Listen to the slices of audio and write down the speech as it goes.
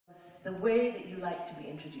the way that you like to be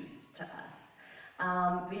introduced to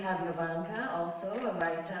us. We have Yovanka, also a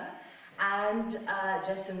writer, and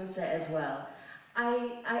Jessemusse as well.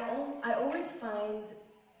 I always find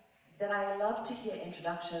that I love to hear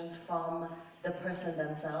introductions from the person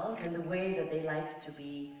themselves and the way that they like to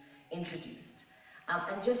be introduced.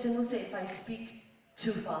 And Jessemusse, if I speak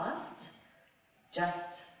too fast,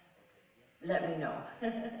 just let me know.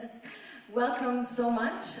 Welcome so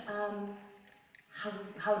much.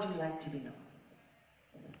 How do you like to be known?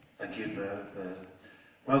 Thank you for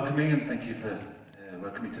welcoming, and thank you for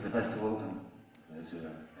welcoming to the festival, and those who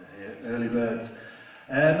are here, early birds.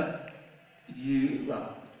 Well,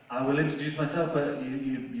 I will introduce myself, but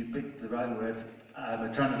you picked the right words. I'm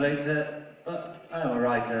a translator, but I am a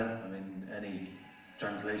writer. I mean, any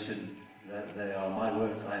translation, they are my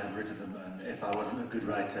words, I have written them, and if I wasn't a good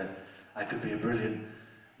writer, I could be a brilliant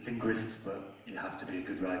linguist, but you have to be a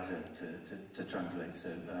good writer to translate. So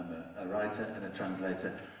I'm a writer and a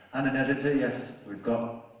translator and an editor. Yes, we've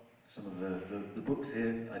got some of the books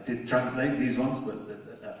here. I did translate these ones, but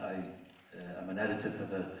I'm an editor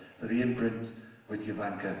for the imprint with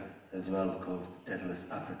Yovanka as well, called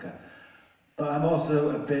Daedalus Africa. But I'm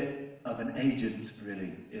also a bit of an agent,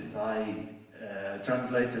 really. If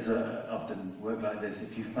translators often work like this.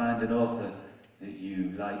 If you find an author that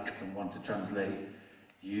you like and want to translate,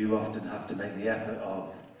 you often have to make the effort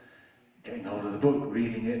of getting hold of the book,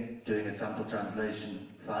 reading it, doing a sample translation,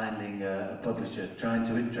 finding a publisher, trying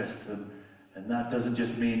to interest them. And that doesn't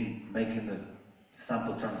just mean making the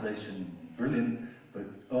sample translation brilliant, but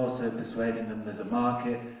also persuading them there's a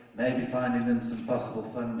market, maybe finding them some possible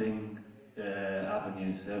funding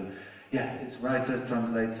avenues. So yeah, it's writer,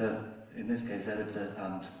 translator, in this case editor,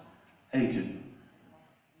 and agent.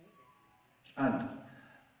 And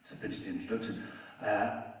to finish the introduction,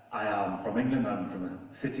 I am from England. I'm from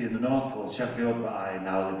a city in the north called Sheffield, but I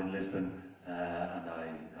now live in Lisbon, and I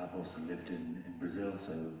have also lived in Brazil,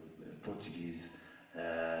 so Portuguese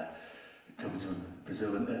comes from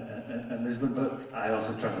Brazil and Lisbon, but I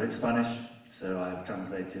also translate Spanish, so I've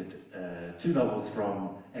translated 2 novels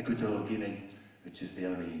from Equatorial Guinea, which is the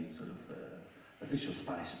only sort of official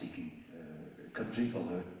Spanish-speaking country,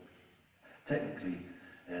 although it technically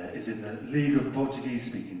is in the League of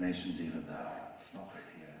Portuguese-speaking Nations, even though it's not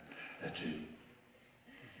really true.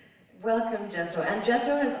 Welcome, Jethro. And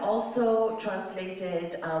Jethro has also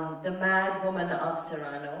translated The Mad Woman of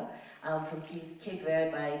Serrano from Cape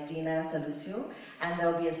Verde by Dina Salucio, and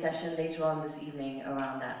there'll be a session later on this evening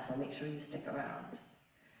around that, so make sure you stick around.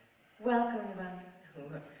 Welcome,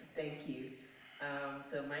 Yovanka. Thank you.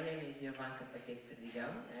 So my name is Yovanka Perdigao,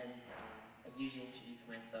 and I usually introduce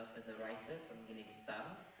myself as a writer from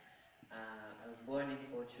Guinea-Bissau. I was born in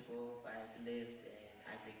Portugal, but I've lived in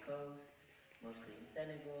Ivory Coast, mostly in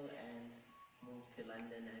Senegal, and moved to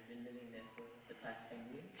London. I've been living there for the past 10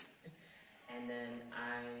 years. And then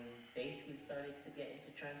I basically started to get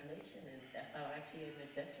into translation, and that's how actually I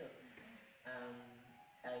met Jethro.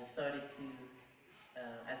 I started to,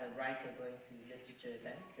 as a writer, going to literature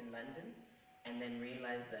events in London, and then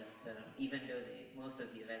realized that even though most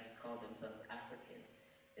of the events called themselves African,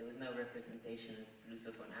 there was no representation of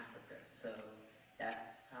Lusophone Africa. So that's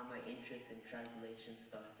how my interest in translation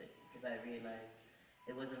started, because I realized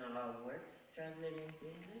there wasn't a lot of works translated into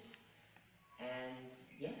English. And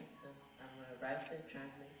yeah, so I'm a writer,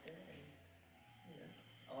 translator, and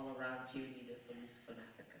all-around cheerleader for Lusophone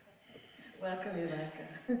Africa. Welcome, Yovanka.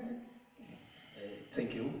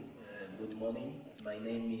 Thank you. Good morning. My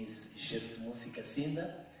name is Jessemusse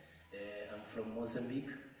Cacinda. I'm from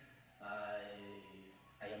Mozambique.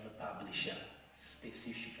 I am a publisher,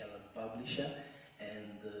 specifically a publisher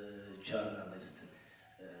and journalist.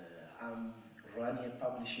 I'm running a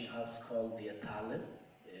publishing house called The Atale.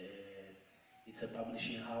 It's a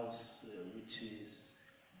publishing house which is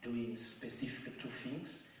doing specific 2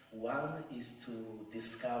 things. One is to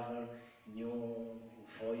discover new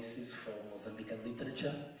voices for Mozambican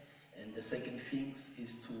literature, and the second thing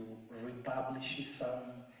is to republish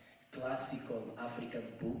some classical African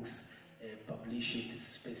books published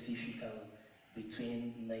specifically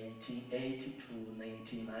between 1980 to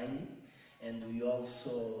 1990, and we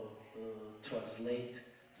also translate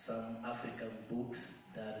some African books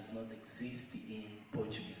that does not exist in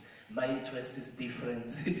Portuguese. My interest is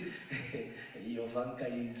different.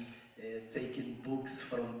 Yovanka is taking books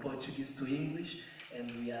from Portuguese to English, and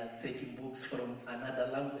we are taking books from another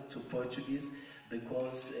language to Portuguese,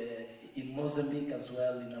 because in Mozambique as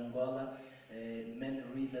well, in Angola, Many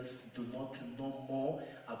readers do not know more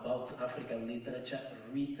about African literature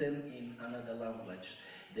written in another language.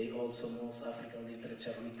 They also know African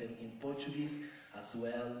literature written in Portuguese, as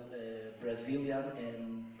well Brazilian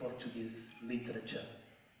and Portuguese literature.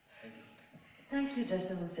 Thank you. Thank you,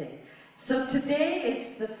 Jessemusse. So today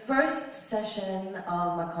it's the first session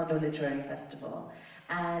of Macondo Literary Festival,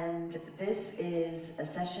 and this is a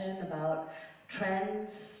session about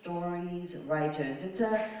trends, stories, writers. It's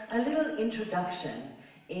a little introduction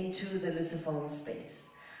into the Lusophone space.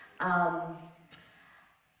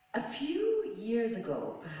 A few years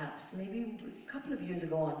ago, perhaps, maybe a couple of years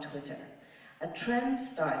ago on Twitter, a trend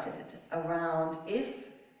started around if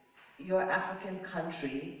your African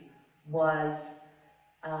country was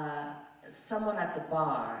someone at the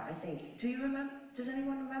bar, I think. Do you remember? Does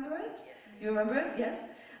anyone remember it? You remember it? Yes?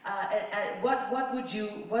 What would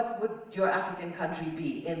your African country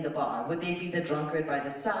be in the bar? Would they be the drunkard by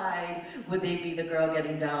the side? Would they be the girl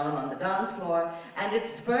getting down on the dance floor? And it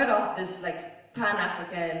spurred off this like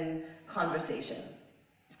Pan-African conversation.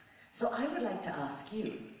 So I would like to ask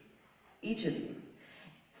you, each of you,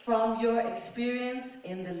 from your experience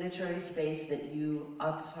in the literary space that you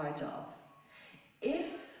are part of,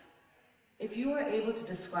 if you were able to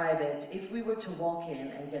describe it, if we were to walk in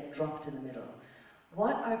and get dropped in the middle,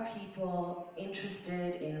 what are people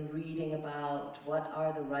interested in reading about? What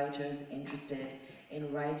are the writers interested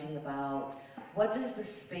in writing about? What does the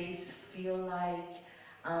space feel like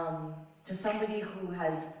to somebody who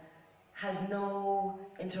has no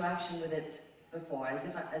interaction with it before, as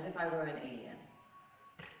if I were an alien?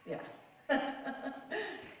 Yeah.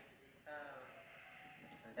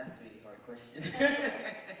 That's a really hard question.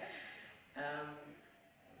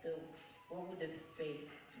 So, what would the space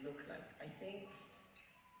look like? I think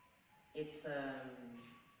it's,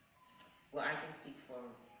 well, I can speak for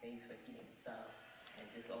maybe for Guinea-Bissau and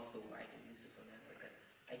just also wider Lusophone Africa.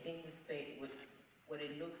 I think the space, what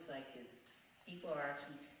it looks like is people are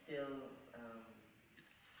actually still,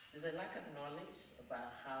 there's a lack of knowledge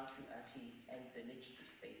about how to actually enter literature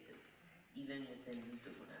spaces, even within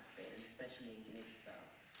Lusophone Africa, and especially in Guinea-Bissau.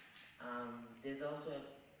 There's also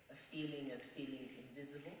a feeling of feeling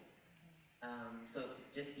invisible. So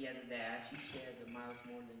just the other day, I actually shared the Miles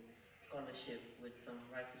Morland scholarship with some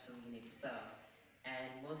writers from Guinea-Bissau,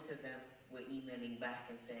 and most of them were emailing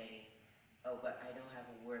back and saying, oh, but I don't have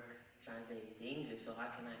a work translated to English, so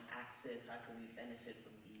how can I access, how can we benefit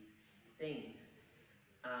from these things?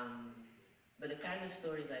 But the kind of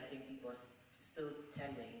stories I think people are still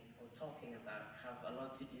telling or talking about have a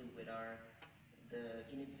lot to do with the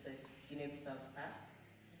Guinea-Bissau's past.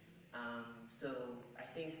 So I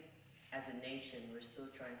think as a nation, we're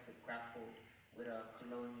still trying to grapple with our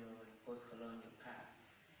colonial and post-colonial past.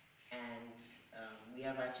 And we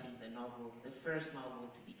have actually the first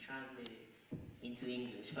novel to be translated into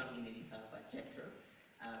English from Guinea-Bissau by Jethro,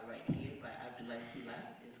 right here by Abdoulaye Sylla.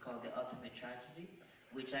 It's called The Ultimate Tragedy,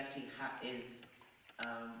 which actually is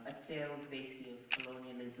a tale basically of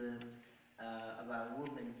colonialism, about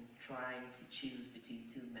women trying to choose between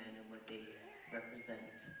two men and what they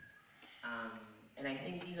represent. And I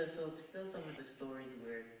think these are still some of the stories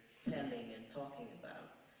we're telling and talking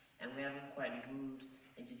about, and we haven't quite moved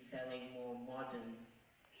into telling more modern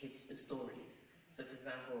stories. So for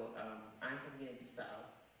example, I'm from Guinea-Bissau.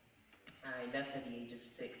 I left at the age of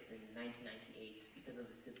 6 in 1998 because of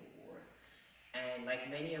the Civil War. And like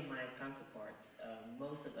many of my counterparts,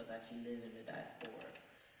 most of us actually live in the diaspora.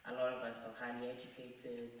 A lot of us are highly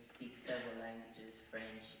educated, speak several languages,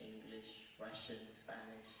 French, English, Russian,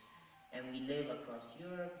 Spanish. And we live across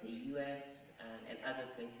Europe, the US, and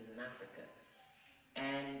other places in Africa.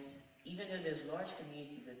 And even though there's large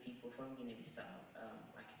communities of people from Guinea-Bissau,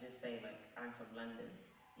 I could just say, like, I'm from London.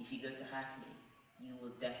 If you go to Hackney, you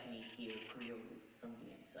will definitely hear Creole from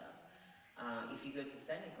Guinea-Bissau. If you go to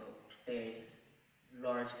Senegal, there's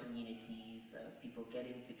large communities, people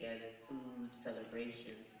getting together, food,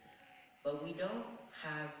 celebrations. But we don't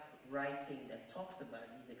have writing that talks about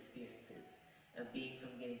these experiences of being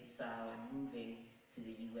from Guinea-Bissau and moving to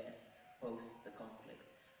the US post the conflict.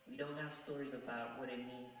 We don't have stories about what it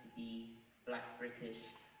means to be Black British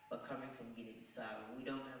but coming from Guinea-Bissau. We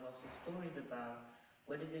don't have also stories about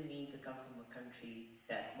what does it mean to come from a country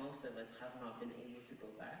that most of us have not been able to go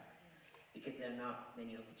back because there are not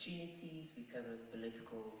many opportunities because of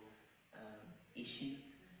political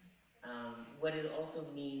issues. What it also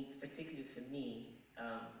means, particularly for me,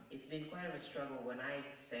 it's been quite of a struggle when I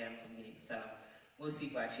say I'm from Guinea-Bissau. Most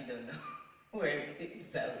people actually don't know where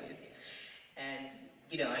Guinea-Bissau is. And,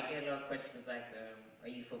 you know, I get a lot of questions like, are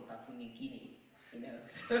you from Papua New Guinea? You know,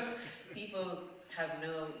 so people have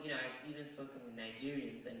no, you know, I've even spoken with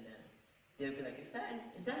Nigerians and they'll be like, is that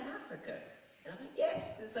in Africa? And I'm like, yes,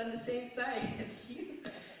 it's on the same side as you.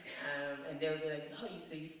 And they'll be like, oh,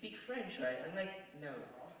 so you speak French, right? I'm like, no,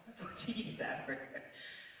 Portuguese Africa.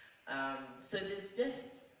 So there's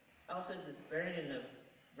just also this burden of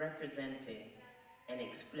representing and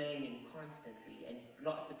explaining constantly, and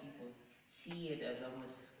lots of people see it as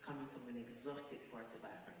almost coming from an exotic part of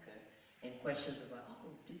Africa, and questions about,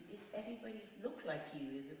 oh, does everybody look like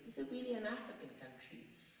you? Is it really an African country?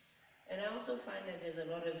 And I also find that there's a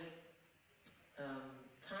lot of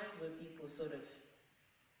times where people sort of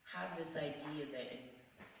have this idea that in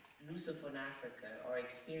Lusophone Africa, our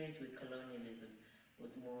experience with colonialism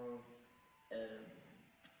was more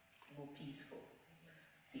peaceful.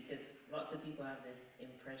 Because lots of people have this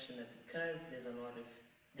impression that because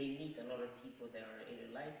they meet a lot of people that are either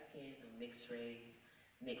light-skinned or mixed race,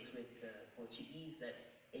 mixed with Portuguese, that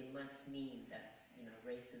it must mean that, you know,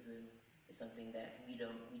 racism is something that we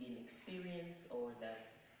didn't experience, or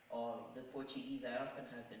that the Portuguese, I often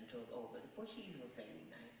have been told, oh, but the Portuguese were very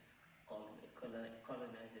nice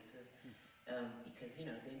colonizers, because, you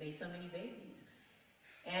know, they made so many babies.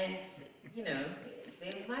 And, you know,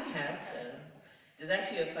 they might have. There's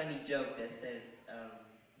actually a funny joke that says,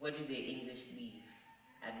 what did the English leave?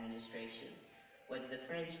 Administration. What did the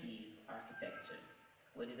French leave? Architecture.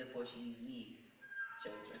 What did the Portuguese leave?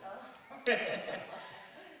 Children.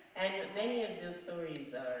 And many of those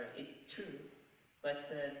stories are true, but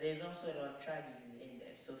there's also a lot of tragedy in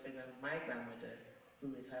there. So, for example, my grandmother,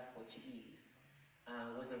 who is half Portuguese,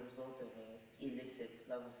 was a result of an illicit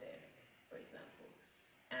love affair, for example.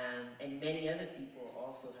 And many other people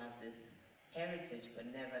also have this heritage, but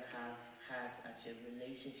never have had actually a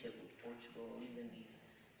relationship with Portugal, or even these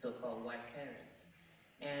so-called white parents.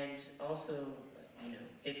 And also, you know,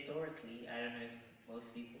 historically, I don't know if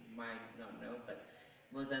most people might not know, but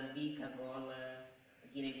Mozambique, Angola,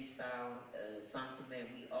 Guinea-Bissau, São Tomé,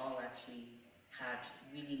 we all actually had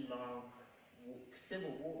really long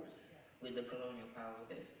civil wars with the colonial power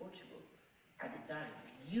that is Portugal at the time,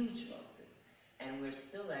 huge losses. And we're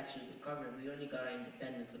still actually recovering. We only got our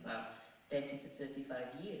independence about 30 to 35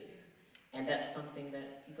 years. And that's something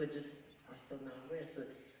that people just are still not aware. So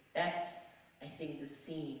that's, I think, the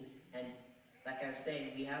scene. And like I was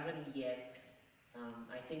saying, we haven't yet,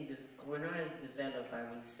 I think we're not as developed, I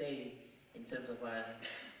would say, in terms of our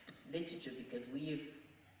literature, because we've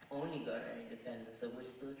only got our independence. So we're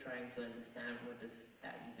still trying to understand what does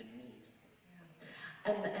that even mean.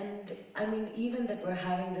 And I mean, even that we're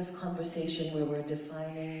having this conversation where we're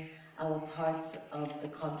defining our parts of the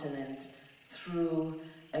continent through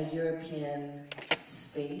a European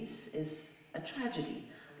space is a tragedy.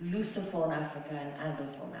 Lusophone Africa and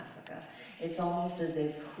Anglophone Africa. It's almost as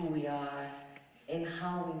if who we are in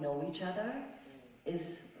how we know each other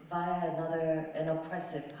is via an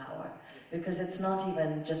oppressive power. Because it's not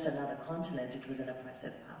even just another continent, it was an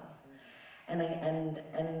oppressive power.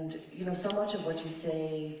 And you know, so much of what you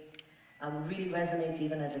say really resonates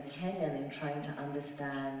even as a Kenyan in trying to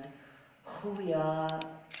understand who we are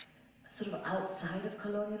sort of outside of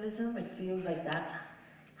colonialism. It feels like that's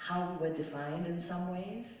how we were defined in some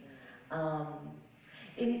ways.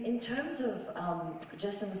 In terms of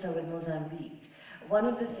Jessemusse with Mozambique, one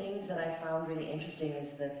of the things that I found really interesting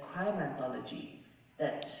is the crime anthology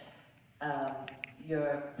that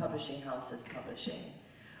your publishing house is publishing.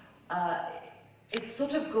 It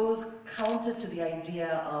sort of goes counter to the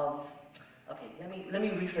idea of, okay, let me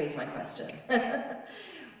rephrase my question.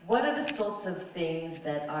 What are the sorts of things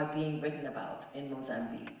that are being written about in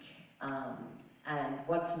Mozambique? And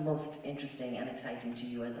what's most interesting and exciting to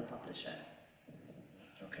you as a publisher?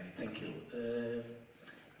 Okay, thank you.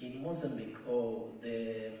 In Mozambique,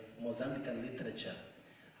 the Mozambican literature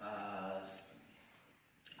are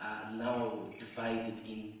now divided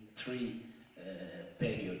in three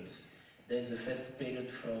periods. There's the first period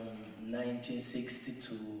from 1960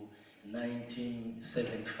 to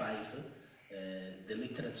 1975. The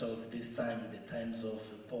literature of this time, the times of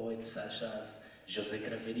poets such as José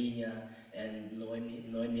Craveirinha and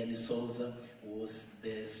Noemia de Souza, was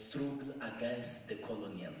the struggle against the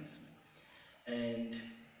colonialism. And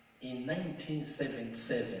in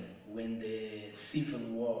 1977, when the civil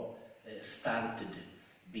war started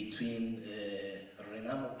between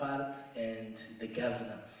Renamo part and the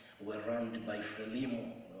governor, were run by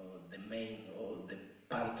Frelimo, the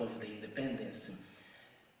part of the independence.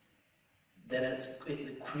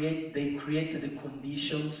 They created the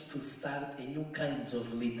conditions to start a new kinds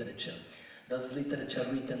of literature. That's literature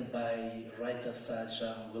written by writers such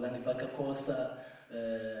as Ngulani Bakakosa,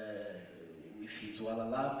 with his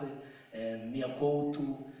Walalape, and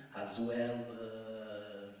Macondo, as well,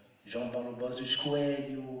 João Paulo Borges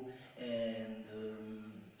Coelho, and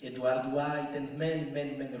Edward White, and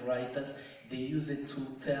many writers. They use it to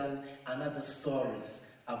tell another stories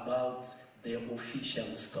about the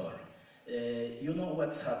official story. You know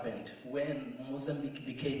what's happened when Mozambique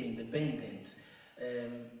became independent.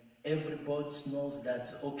 Everybody knows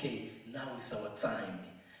that, okay, now is our time.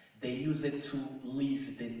 They use it to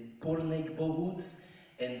leave the poor neighborhoods,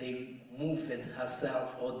 and they move it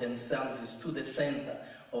herself or themselves to the center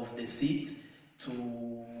of the city to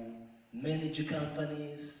manage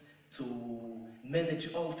companies, to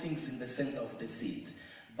manage all things in the center of the city.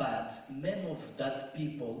 But many of that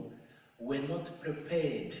people were not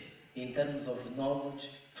prepared in terms of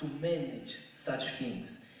knowledge to manage such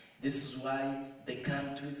things. This is why the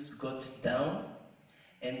countries got down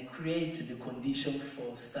and created the condition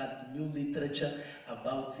for start new literature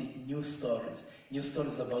about new stories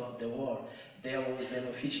about the war. There was an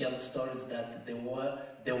official stories that the war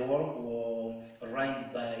was run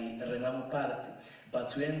by Renamo Party.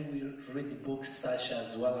 But when we read books such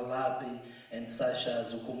as Walalapi and such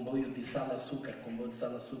as O Comboio de Sal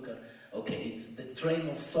Açúcar, okay, it's the train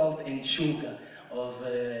of salt and sugar of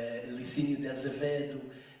Licínio de Azevedo,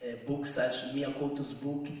 books such as Macondo's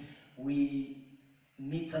book, we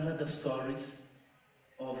meet another stories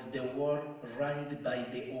of the war run by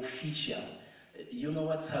the official. You know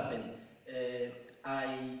what's happened?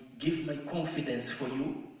 I give my confidence for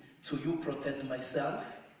you, to you protect myself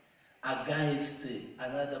against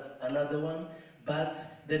another one, but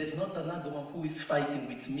there is not another one who is fighting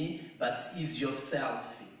with me, but is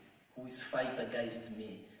yourself who is fighting against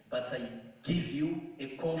me. But I give you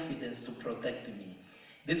a confidence to protect me.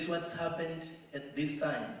 This is what's happened at this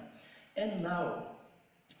time. And now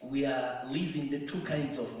we are living the two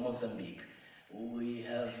kinds of Mozambique. We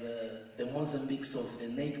have the Mozambiques of the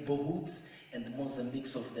neighborhoods and the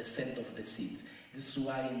Mozambiques of the center of the city. This is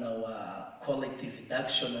why in our collective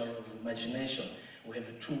dictionary of imagination, we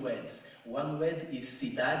have two words. One word is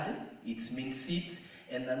cidade, it means city,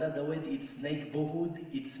 and another word is neighborhood,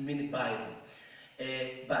 it means bairro.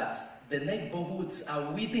 But the neighborhoods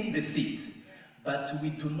are within the city, but we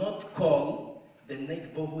do not call the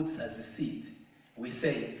neighborhoods as a city. We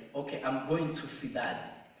say, okay, I'm going to cidade,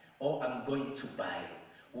 or I'm going to bairro.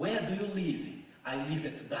 Where do you live? I live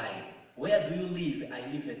at bairro. Where do you live? I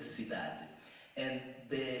live at cidade. And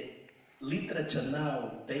the literature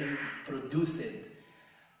now being produced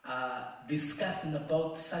discussing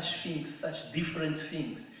about such things, such different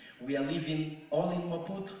things. We are living all in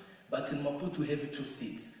Maputo, but in Maputo we have two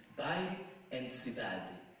cities, bairro and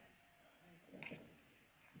cidade.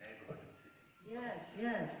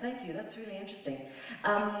 Yes, thank you. That's really interesting.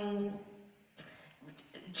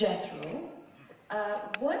 Jethro,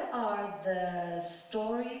 what are the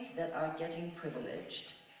stories that are getting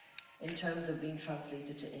privileged in terms of being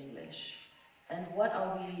translated to English? And what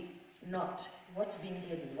are we not, what's being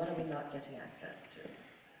hidden? What are we not getting access to?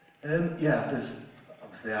 Yeah,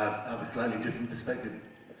 obviously I have a slightly different perspective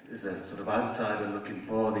as a sort of outsider looking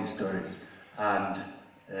for these stories. And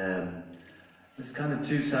there's kind of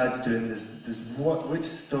two sides to it. There's which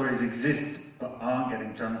stories exist but aren't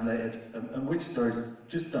getting translated, and which stories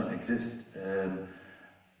just don't exist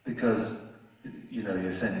because, you know,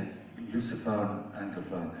 you're saying it's Lusophone,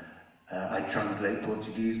 Anglophone. I translate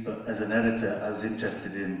Portuguese, but as an editor, I was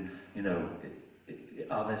interested in, you know,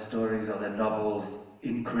 are there stories, are there novels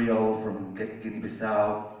in Creole from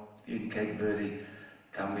Guinea-Bissau, in Cape Verde?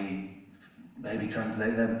 Can we maybe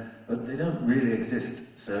translate them? But they don't really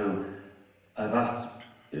exist. So I've asked,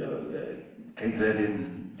 you know, Cape Verdeans,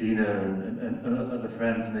 Dina and other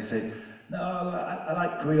friends, and they say, no, I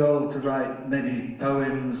like Creole to write maybe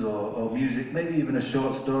poems or music, maybe even a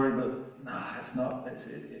short story, but nah, it's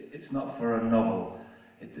not for a novel.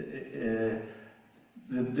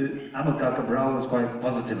 Amilcar Cabral was quite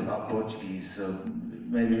positive about Portuguese, so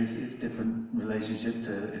maybe it's different relationship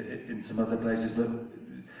to in some other places, but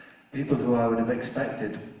people who I would have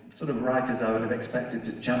expected, sort of writers I would have expected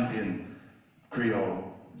to champion Creole,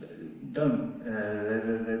 don't.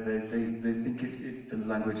 They think the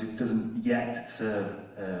language doesn't yet serve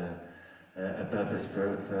a purpose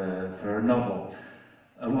for a novel.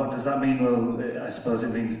 And what does that mean? Well, I suppose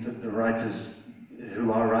it means that the writers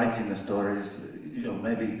who are writing the stories, you know,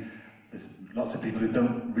 maybe there's lots of people who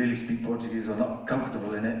don't really speak Portuguese or not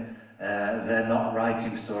comfortable in it. They're not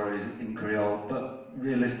writing stories in Creole, but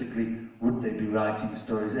realistically, would they be writing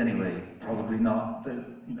stories anyway? Probably not.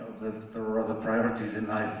 You know, there are other priorities in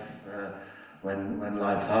life. When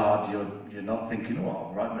life's hard, you're not thinking, oh,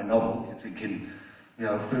 I'll write my novel. You're thinking, you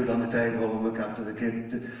know, food on the table, look after the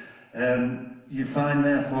kids. You find,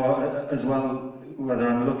 therefore, as well, whether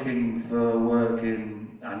I'm looking for work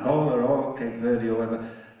in Angola or Cape Verde or whatever,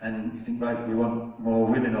 and you think, right, we want more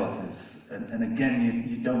women authors, and again,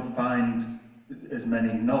 you don't find as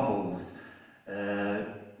many novels.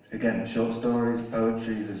 Again, short stories,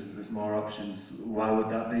 poetry, there's more options. Why would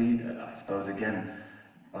that be? I suppose, again,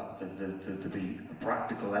 to be a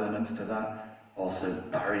practical element to that. Also,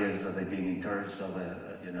 barriers, are they being encouraged? Are there,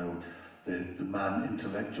 you know, the man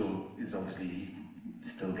intellectual is obviously, he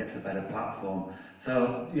still gets a better platform.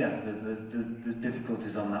 So, yeah, there's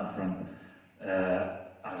difficulties on that front.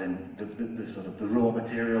 As in the sort of the raw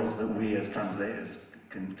materials that we as translators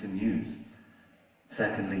can use.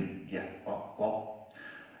 Secondly, yeah,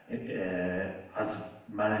 as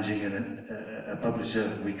managing a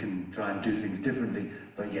publisher, we can try and do things differently.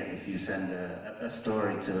 But yeah, if you send a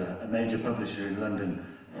story to a major publisher in London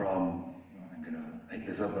from, I'm going to make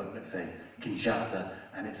this up, but let's say Kinshasa,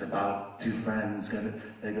 and it's about two friends,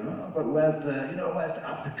 they go, oh, but where's the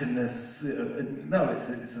Africanness? No, it's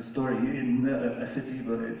a story in a city,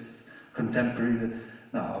 but it's contemporary.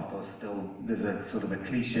 Now, of course, still there's a sort of a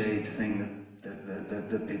cliched thing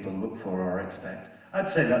that people look for or expect. I'd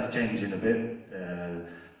say that's changing a bit,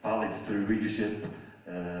 partly through readership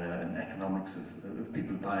and economics of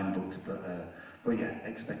people buying books, but yeah,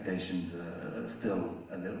 expectations are still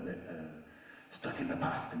a little bit stuck in the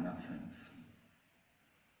past in that sense.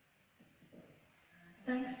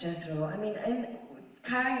 Thanks, Jethro. I mean, and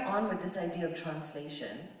carrying on with this idea of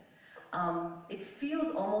translation, it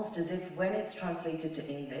feels almost as if when it's translated to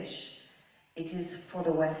English, it is for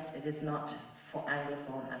the West, it is not for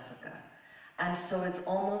Anglophone Africa. And so it's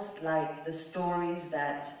almost like the stories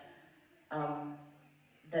that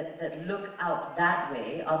look out that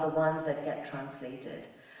way are the ones that get translated.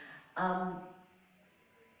 How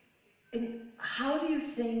do you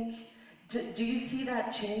think, do you see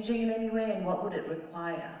that changing in any way, and what would it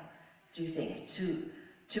require, do you think, to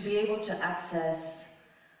be able to access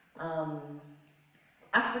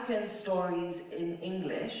African stories in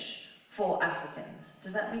English for Africans?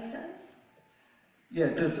 Does that make sense? Yeah,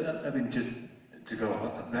 it does. I mean, just to go off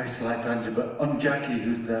a very slight tangent, but Jackie,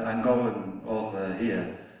 who's the Angolan author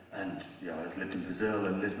here, and has lived in Brazil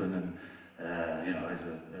and Lisbon, and is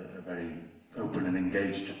a very open and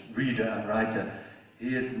engaged reader and writer.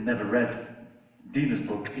 He has never read Dina's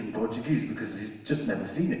book in Portuguese because he's just never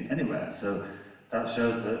seen it anywhere. So that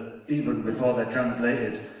shows that even before they're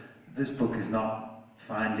translated, this book is not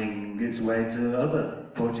finding its way to other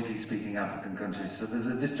Portuguese-speaking African countries. So there's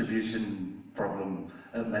a distribution problem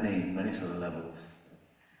at many sort of levels.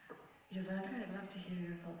 Yovanka, I'd love to hear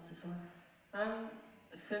your thoughts as well.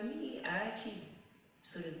 For me, I actually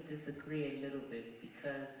sort of disagree a little bit,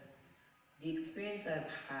 because the experience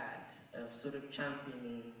I've had of sort of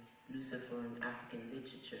championing Lusophone African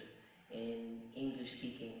literature in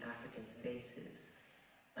English-speaking African spaces,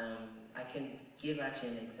 I can give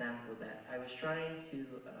actually an example that I was trying to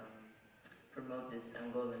promote this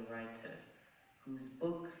Angolan writer whose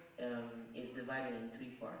book is divided in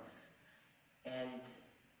 3 parts. And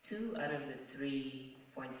 2 out of the 3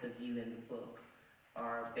 points of view in the book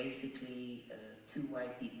are basically 2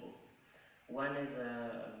 white people. One is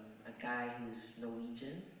a guy who's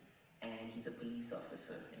Norwegian, and he's a police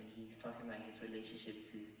officer, and he's talking about his relationship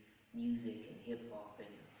to music and hip-hop,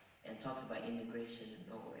 and talks about immigration in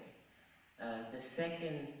Norway. The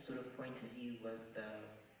second sort of point of view was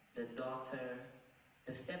the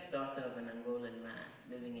stepdaughter of an Angolan man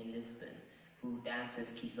living in Lisbon, who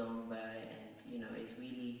dances kizomba and is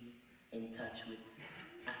really in touch with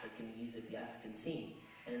African music, the African scene.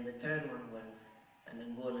 And the third one was an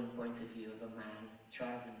Angolan point of view of a man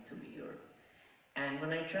traveling to Europe. And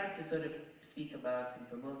when I tried to sort of speak about and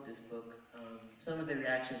promote this book, some of the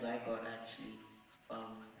reactions I got actually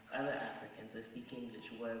from other Africans that speak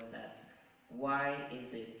English was that, why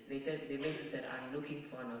is it, they basically said, I'm looking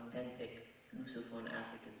for an authentic Lusophone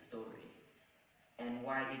African story. And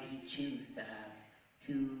why did he choose to have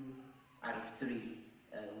 2 out of 3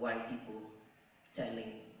 white people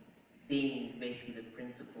being basically the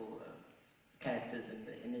principal characters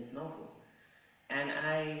in his novel? And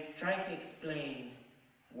I tried to explain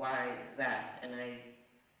why that, and I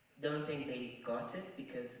don't think they got it,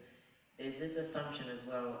 because there's this assumption as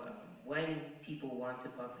well, when people want to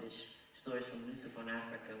publish stories from Lusophone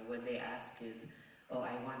Africa, what they ask is, oh,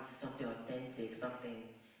 I want something authentic, something,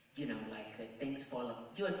 your things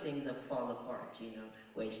that fall apart,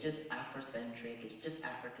 where it's just Afrocentric, it's just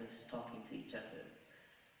Africans talking to each other.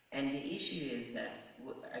 And the issue is that,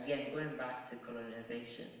 again, going back to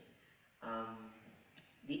colonization,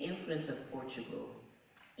 the influence of Portugal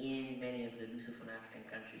in many of the Lusophone African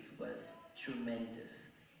countries was tremendous.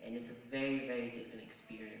 And it's a very, very different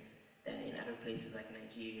experience than in other places like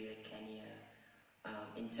Nigeria, Kenya,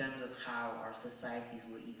 in terms of how our societies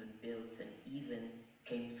were even built and even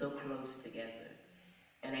came so close together.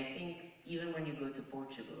 And I think even when you go to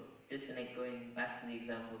Portugal, just like going back to the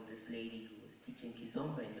example of this lady who was teaching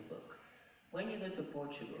Kizomba in the book, when you go to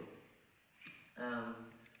Portugal,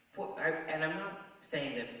 and I'm not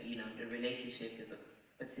saying that the relationship is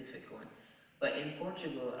a specific one, but in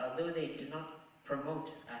Portugal, although they do not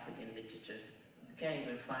promote African literature, you can't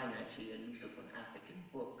even find actually a Lusophone African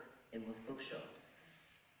book in most bookshops.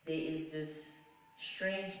 There is this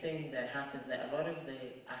strange thing that happens that a lot of the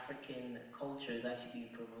African culture is actually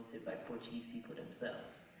being promoted by Portuguese people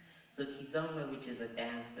themselves. So Kizomba, which is a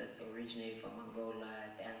dance that's originated from Angola,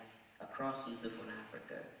 danced across Lusophone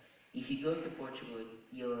Africa. If you go to Portugal,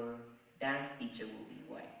 your dance teacher will be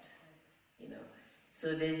white,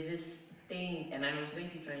 So there's this thing, and I was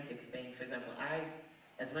basically trying to explain, for example,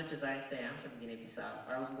 as much as I say I'm from Guinea-Bissau,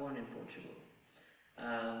 I was born in Portugal.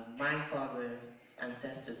 My father's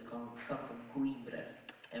ancestors come from Coimbra,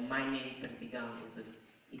 and my name, Perdigao, is an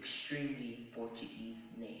extremely Portuguese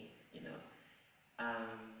name,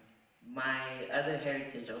 My other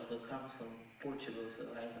heritage also comes from Portugal, so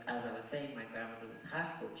as I was saying, my grandmother was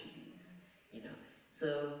half Portuguese,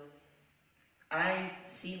 So I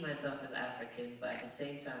see myself as African, but at the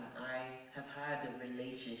same time, I have had a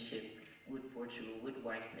relationship with Portugal, with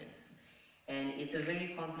whiteness. And it's a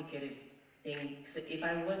very complicated thing. So if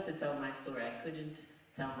I was to tell my story, I couldn't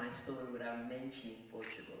tell my story without mentioning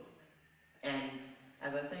Portugal. And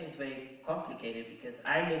as I was saying, it's very complicated because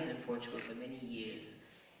I lived in Portugal for many years.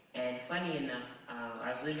 And funny enough, I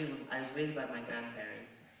was raised by my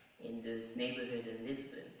grandparents in this neighborhood in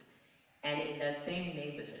Lisbon. And in that same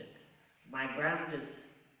neighborhood, my grandmother's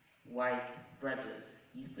white brothers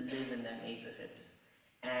used to live in that neighborhood.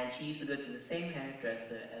 And she used to go to the same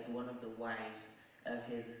hairdresser as one of the wives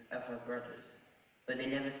of her brothers. But they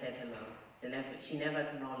never said hello. She never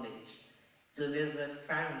acknowledged. So there's a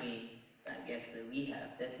family, I guess, that we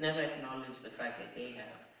have that's never acknowledged the fact that they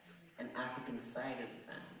have an African side of the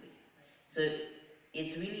family. So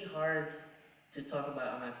it's really hard to talk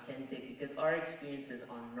about unauthentic because our experiences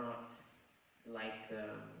are not like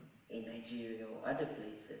in Nigeria or other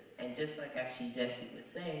places. And just like actually Jesse was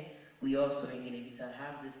saying, we also in Guinea-Bissau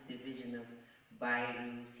have this division of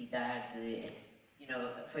Bairu, Cidade, and,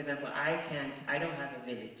 for example, I don't have a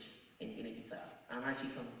village in Guinea-Bissau. I'm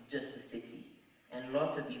actually from just a city. And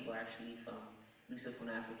lots of people actually from Lusophone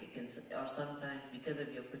Africa or sometimes because of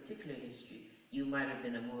your particular history, you might have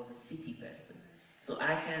been more of a city person. So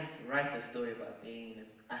I can't write a story about being in an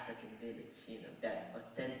African village, that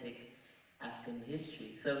authentic African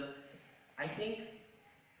history. So I think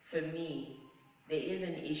for me, there is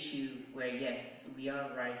an issue where, yes, we are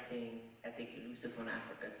writing, I think, Lusophone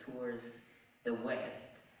Africa towards the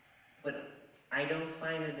West, but I don't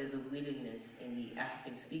find that there's a willingness in the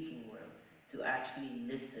African-speaking world to actually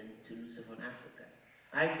listen to Lusophone Africa.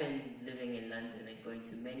 I've been living in London and going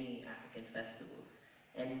to many African festivals,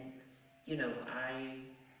 and,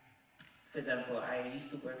 for example, I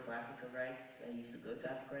used to work for Africa Rights. I used to go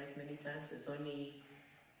to Africa Rights many times. It's only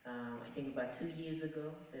I think about 2 years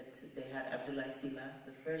ago that they had Abdoulaye Sylla,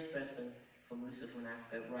 the first person from Lusophone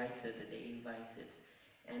Africa, writer that they invited.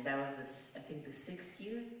 And that was, I think, the 6th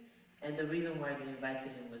year. And the reason why they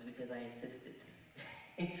invited him was because I insisted.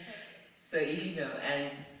 So,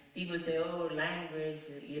 and people say, oh, language,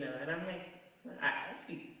 and I'm like, I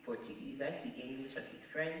speak Portuguese, I speak English, I speak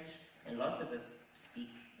French, and lots of us speak,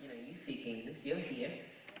 you speak English, you're here.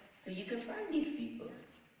 So you can find these people,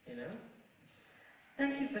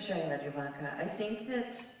 Thank you for sharing that, Yovanka. I think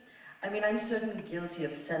that, I'm certainly guilty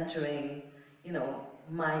of centering,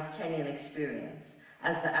 my Kenyan experience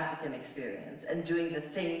as the African experience and doing the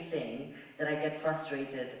same thing that I get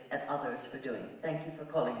frustrated at others for doing. Thank you for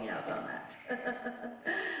calling me out on that.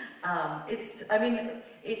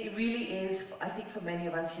 It really is, I think for many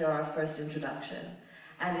of us here, our first introduction.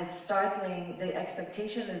 And it's startling, the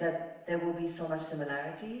expectation is that there will be so much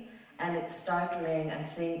similarity, and it's startling, I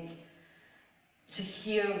think, to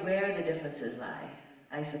hear where the differences lie,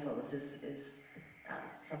 I suppose, is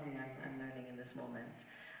something I'm learning in this moment.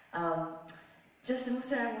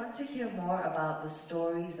 Jessemusse, I want to hear more about the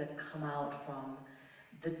stories that come out from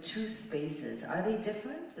the two spaces. Are they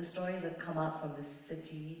different, the stories that come out from the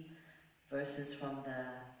city versus from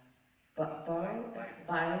the borough?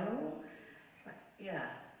 Yeah.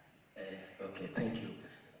 Okay, thank you.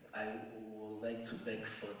 I would like to beg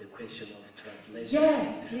for the question of translation.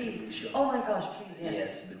 Yes, please. Oh my gosh, please, yes.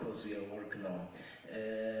 Yes, because we are working on.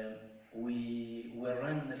 We were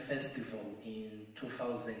running a festival in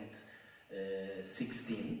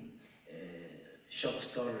 2016, short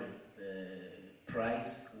story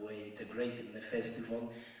prize were integrated in a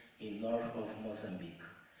festival in north of Mozambique.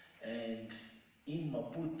 And in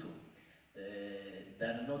Maputo,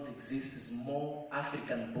 there not exists more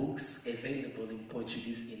African books available in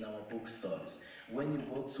Portuguese in our bookstores. When you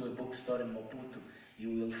go to a bookstore in Maputo,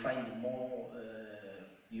 you will find more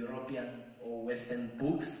European or Western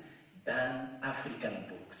books than African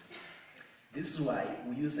books. This is why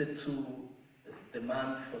we use it to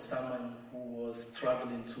demand for someone who was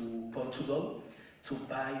traveling to Portugal to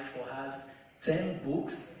buy for us 10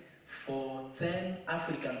 books for 10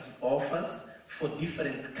 African authors for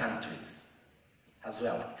different countries as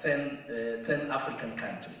well, 10 African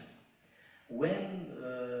countries. When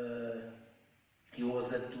he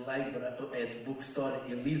was at bookstore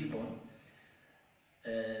in Lisbon,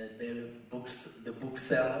 the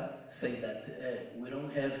bookseller said that we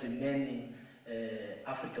don't have many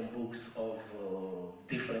African books of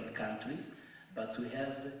different countries, but we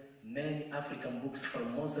have many African books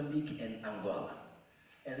from Mozambique and Angola.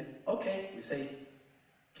 And okay, we say,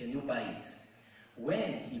 can you buy it?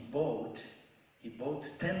 When he bought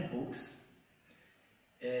 10 books,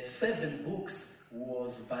 7 books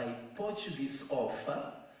was by Portuguese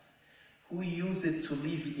authors who used it to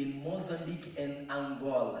live in Mozambique and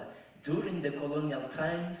Angola during the colonial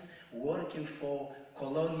times, working for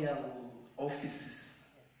colonial offices.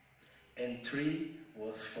 And 3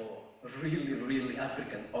 was for really, really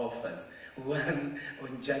African authors. One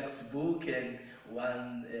on Jack's book and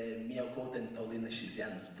one Macondo and Paulina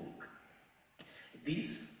Chiziana's book.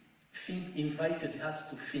 This thing invited us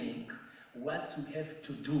to think what we have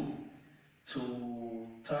to do to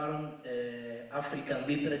turn African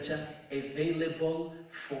literature available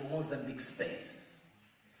for Mozambique spaces.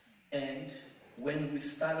 And when we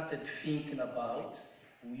started thinking about,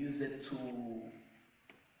 we used it to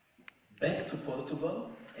back to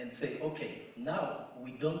Portugal and say, okay, now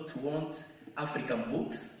we don't want African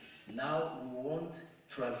books, now we want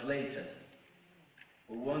translators.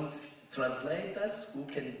 We want translators who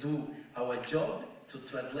can do our job to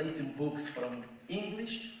translating books from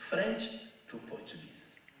English, French to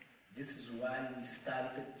Portuguese. This is why we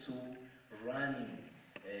started to running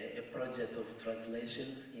a project of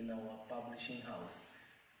translations in our publishing house.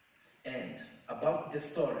 And about the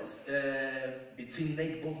stories between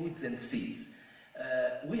neighborhoods and cities,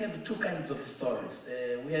 we have 2 kinds of stories.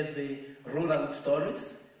 We have rural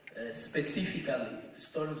stories, specifically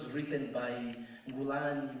stories written by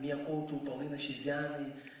Ngulani, Macondo, Paulina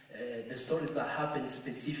Chiziana, the stories that happen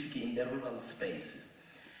specifically in the rural spaces.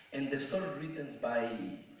 And the stories written by,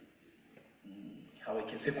 how I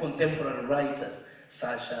can say, contemporary writers,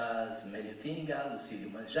 such as Melio Tinga,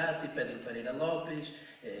 Lucílio Manjati, Pedro Pereira Lopes,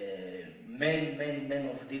 many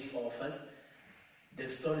of these authors, the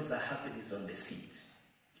stories that happen is on the seats.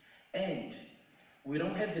 And we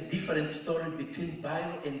don't have a different story between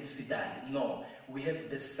Bairro and Cidade. No, we have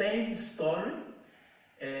the same story,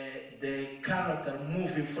 the character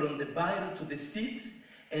moving from the Bairro to the seats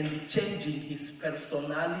and changing his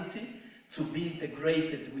personality to be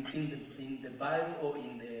integrated within the Bairro or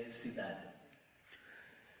in the Cidade.